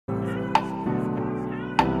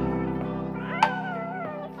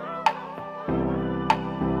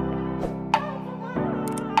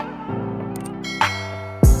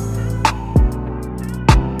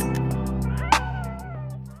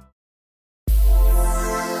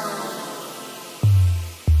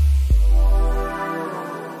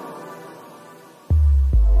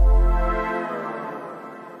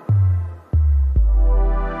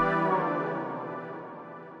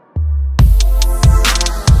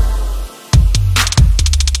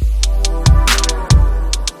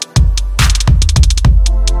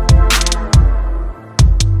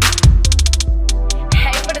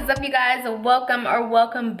welcome or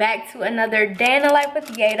welcome back to another day in the life with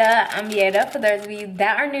Yeada. I'm Yeada for those of you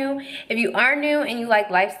that are new. If you are new and you like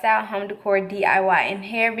lifestyle, home decor, DIY, and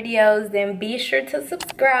hair videos, then be sure to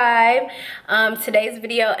subscribe. Today's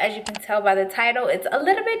video, as you can tell by the title, it's a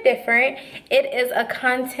little bit different. It is a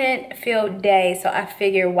content filled day, so I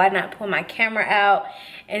figured why not pull my camera out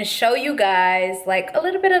and show you guys like a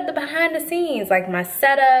little bit of the behind the scenes, like my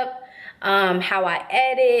setup, how I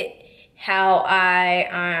edit, how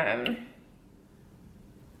I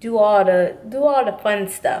do all the fun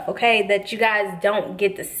stuff, okay, that you guys don't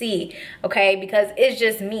get to see, okay, because it's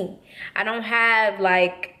just me. I don't have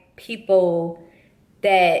like people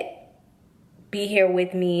that be here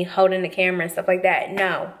with me holding the camera and stuff like that.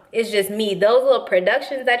 No, it's just me. Those little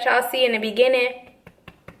productions that y'all see in the beginning,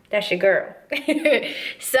 that's your girl.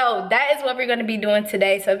 So that is what we're going to be doing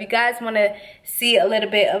today. So if you guys want to see a little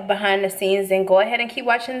bit of behind the scenes, then go ahead and keep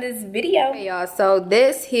watching this video. Okay, y'all, so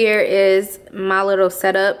this here is my little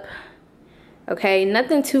setup. Okay,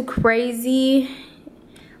 nothing too crazy.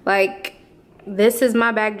 Like, this is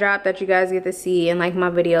my backdrop that you guys get to see in like my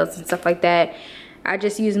videos and stuff like that. I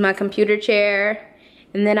just use my computer chair,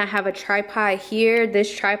 and then I have a tripod here.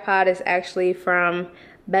 This tripod is actually from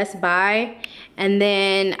Best Buy, and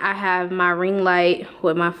then I have my ring light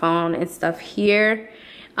with my phone and stuff here.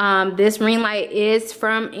 This ring light is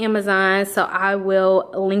from Amazon, so I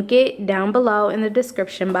will link it down below in the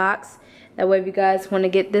description box. That way if you guys want to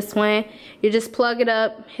get this one, you just plug it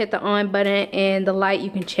up, hit the on button, and the light,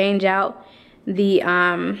 you can change out the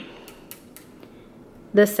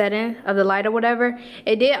setting of the light or whatever.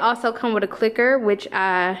 It did also come with a clicker, which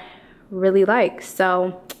I really like.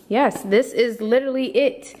 So yes, this is literally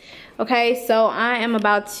it. Okay, so I am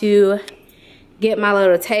about to get my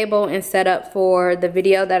little table and set up for the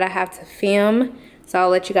video that I have to film. So I'll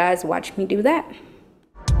let you guys watch me do that.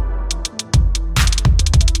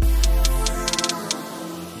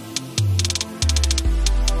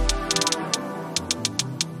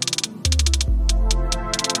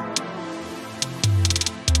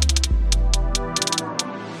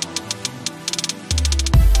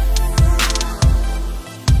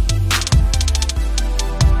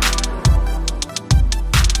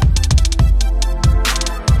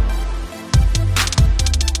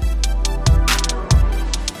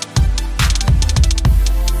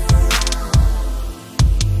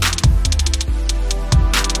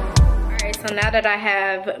 So now that I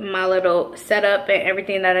have my little setup and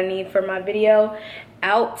everything that I need for my video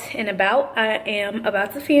out and about, I am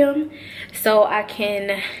about to film so I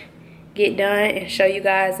can get done and show you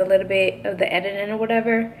guys a little bit of the editing or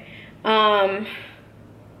whatever.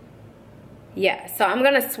 Yeah, so I'm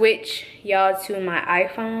gonna switch y'all to my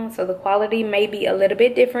iPhone, so the quality may be a little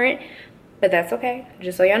bit different, but that's okay.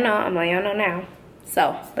 Just so y'all know, I'm letting y'all know now.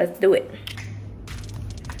 So let's do it.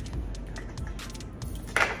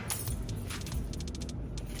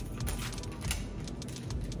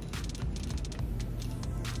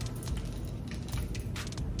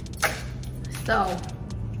 So,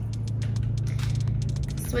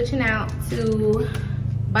 switching out to,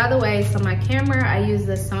 by the way, so my camera, I use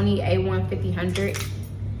the Sony A1-5000,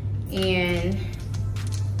 and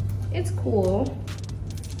it's cool.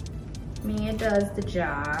 I mean, it does the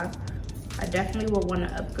job. I definitely will want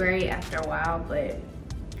to upgrade after a while, but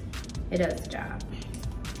it does the job.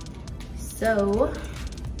 So,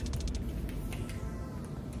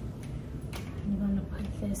 I'm gonna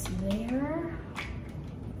put this there.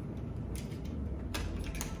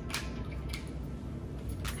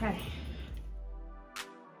 Okay.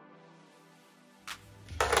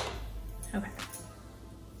 Okay.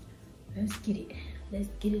 Let's get it. Let's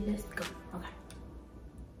get it. Let's go. Okay.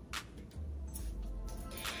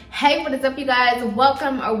 Hey, what is up, you guys?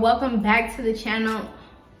 Welcome back to the channel.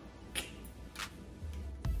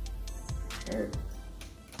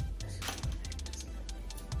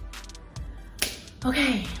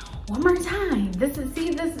 Okay. One more time.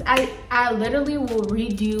 I literally will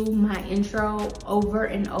redo my intro over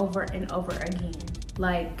and over and over again.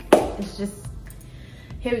 Like, it's just,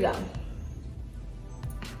 here we go.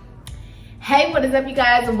 Hey, what is up, you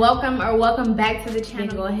guys? Welcome back to the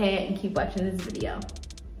channel. Go ahead and keep watching this video.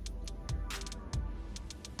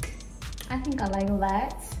 I think I like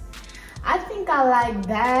that. I think I like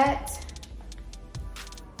that.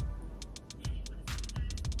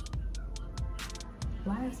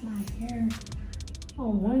 Why is my hair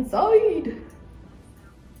on one side?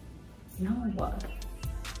 No, what?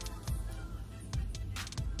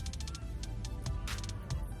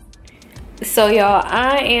 So y'all,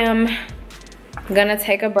 I am I'm gonna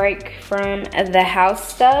take a break from the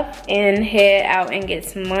house stuff and head out and get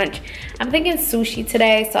some lunch. I'm thinking sushi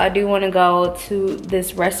today, so I do want to go to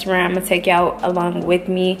this restaurant. I'm gonna take y'all along with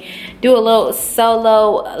me, do a little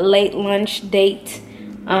solo late lunch date.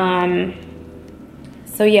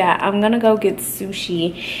 So yeah, I'm gonna go get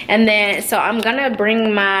sushi, and then so I'm gonna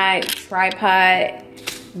bring my tripod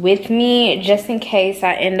with me just in case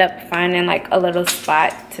I end up finding like a little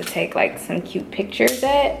spot to take like some cute pictures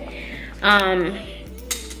at.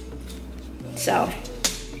 So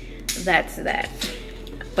that's that.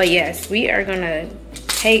 But yes, we are gonna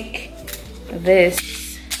take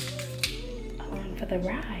this on for the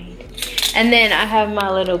ride. And then I have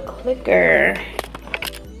my little clicker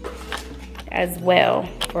as well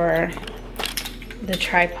for the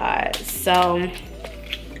tripod. So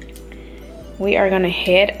we are gonna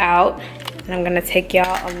head out, and I'm gonna take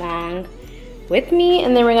y'all along with me,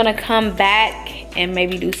 and then we're gonna come back and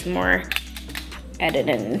maybe do some more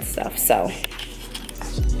editing and stuff. So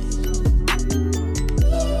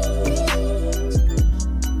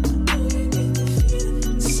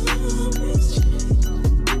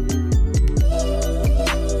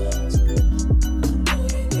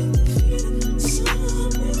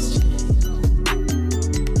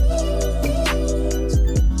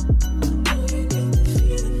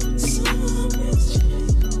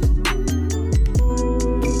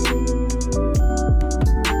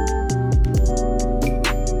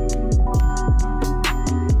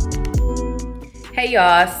hey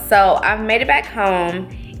y'all, so I've made it back home,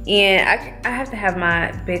 and I have to have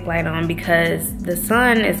my big light on because the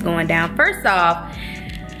sun is going down. First off,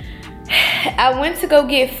 I went to go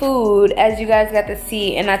get food, as you guys got to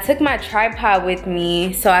see, and I took my tripod with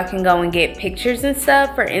me so I can go and get pictures and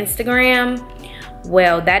stuff for Instagram.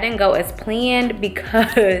 Well, that didn't go as planned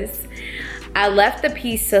because I left the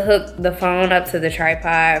piece to hook the phone up to the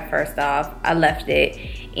tripod. First off, I left it.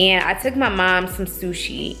 And I took my mom some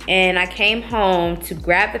sushi, and I came home to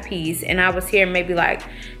grab the piece, and I was here maybe like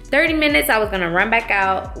 30 minutes. I was gonna run back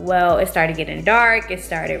out. Well, it started getting dark, it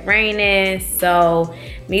started raining, so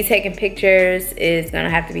me taking pictures is gonna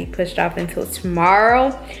have to be pushed off until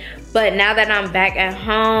tomorrow. But now that I'm back at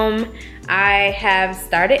home, I have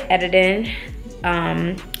started editing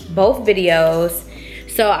both videos.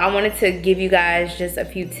 So I wanted to give you guys just a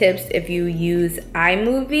few tips if you use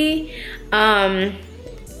iMovie.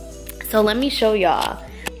 So let me show y'all.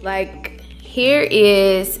 Like, here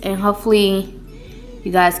is, and hopefully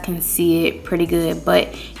you guys can see it pretty good, but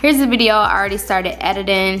here's the video. I already started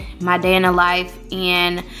editing my day in the life.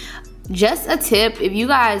 And just a tip, if you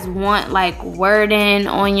guys want like wording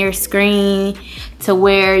on your screen to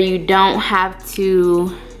where you don't have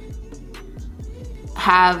to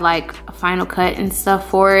have like a Final Cut and stuff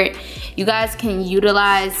for it, you guys can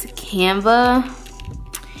utilize Canva.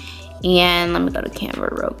 And let me go to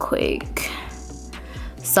Canva real quick.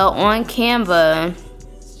 So on Canva,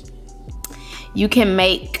 you can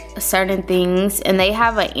make certain things, and they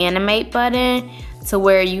have an animate button to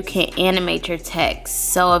where you can animate your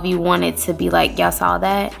text. So if you wanted to be like, y'all saw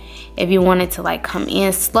that? If you wanted to like come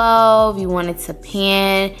in slow, if you wanted to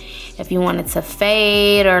pan, if you wanted to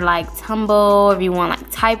fade or like tumble, if you want like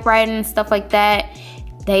typewriting and stuff like that,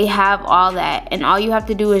 they have all that. And all you have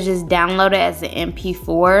to do is just download it as an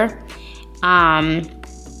MP4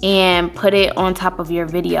 and put it on top of your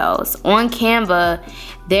videos. On Canva,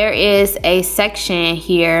 there is a section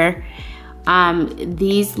here,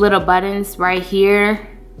 these little buttons right here.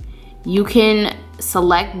 You can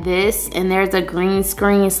select this, and there's a green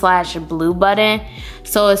screen / blue button.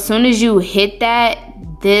 So as soon as you hit that,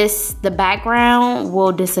 the background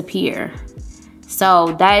will disappear.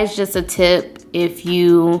 So that is just a tip if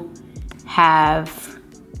you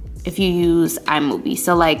use iMovie.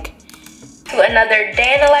 So like, to another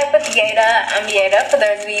day in the life with Yeada. I'm Yeada, for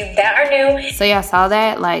those of you that are new. So y'all saw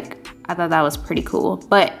that? Like, I thought that was pretty cool.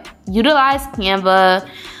 But utilize Canva,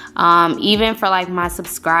 even for like my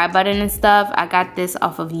subscribe button and stuff. I got this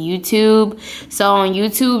off of YouTube. So on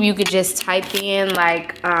YouTube, you could just type in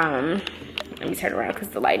like, let me turn around because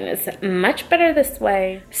the lighting is much better this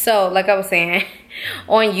way. So like I was saying,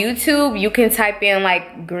 on YouTube, you can type in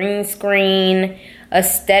like green screen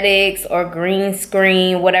aesthetics or green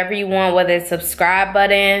screen, whatever you want, whether it's subscribe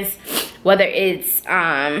buttons, whether it's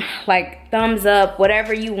like thumbs up,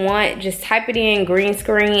 whatever you want, just type it in green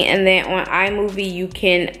screen, and then on iMovie you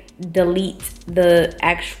can delete the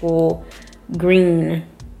actual green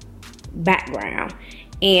background,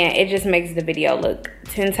 and it just makes the video look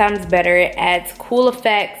 10 times better. It adds cool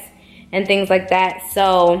effects and things like that.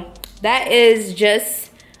 So that is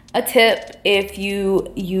just a tip if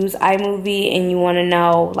you use iMovie and you want to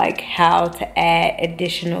know like how to add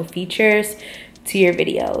additional features to your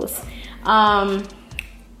videos.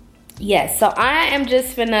 Yes, so I am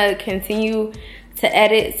just gonna continue to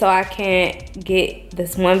edit so I can get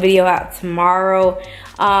this one video out tomorrow.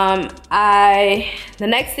 The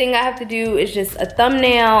next thing I have to do is just a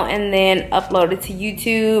thumbnail and then upload it to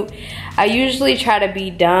YouTube. I usually try to be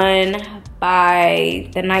done by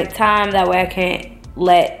the nighttime, that way I can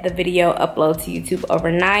let the video upload to YouTube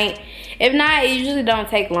overnight. If not, it usually don't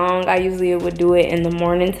take long. I usually would do it in the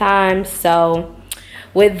morning time. So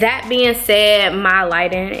with that being said, my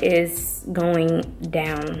lighting is going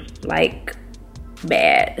down like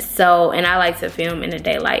bad, so, and I like to film in the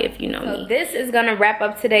daylight, if you know me. This is gonna wrap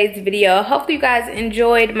up today's video. Hopefully you guys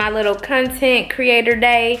enjoyed my little content creator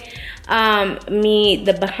day,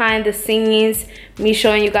 the behind the scenes, me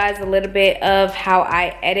showing you guys a little bit of how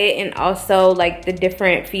I edit and also like the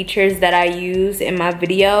different features that I use in my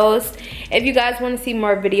videos. If you guys want to see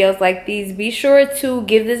more videos like these, be sure to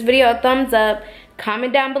give this video a thumbs up,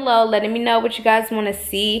 comment down below letting me know what you guys want to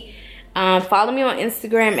see. Follow me on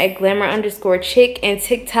Instagram at glamour_chick and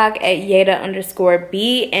TikTok at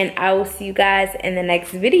Yeada_B, and I will see you guys in the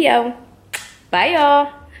next video. Bye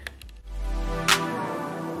y'all.